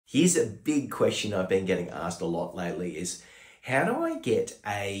Here's a big question I've been getting asked a lot lately is, how do I get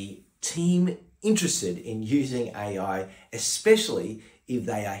a team interested in using AI, especially if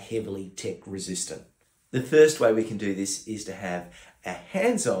they are heavily tech resistant? The first way we can do this is to have a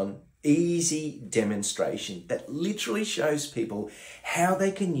hands-on, easy demonstration that literally shows people how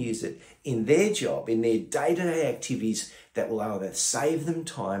they can use it in their job, in their day-to-day activities that will either save them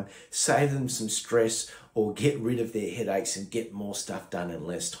time, save them some stress, or get rid of their headaches and get more stuff done in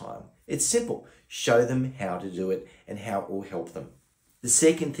less time. It's simple. Show them how to do it and how it will help them. The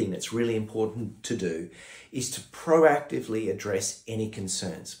second thing that's really important to do is to proactively address any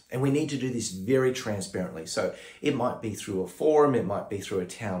concerns. And we need to do this very transparently. So it might be through a forum, it might be through a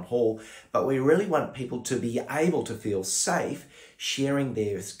town hall, but we really want people to be able to feel safe sharing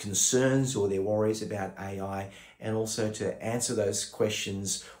their concerns or their worries about AI, and also to answer those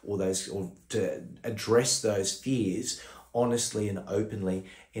questions or to address those fears honestly and openly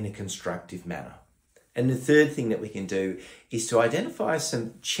in a constructive manner. And the third thing that we can do is to identify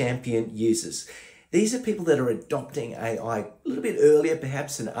some champion users. These are people that are adopting AI a little bit earlier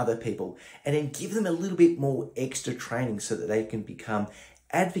perhaps than other people, and then give them a little bit more extra training so that they can become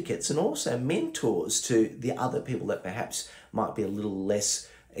advocates and also mentors to the other people that perhaps might be a little less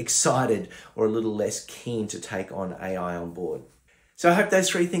excited or a little less keen to take on AI on board. So I hope those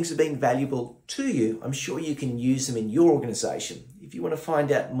three things have been valuable to you. I'm sure you can use them in your organization. If you want to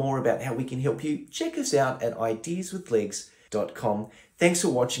find out more about how we can help you, check us out at ideaswithlegs.com. Thanks for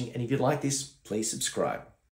watching, and if you like this, please subscribe.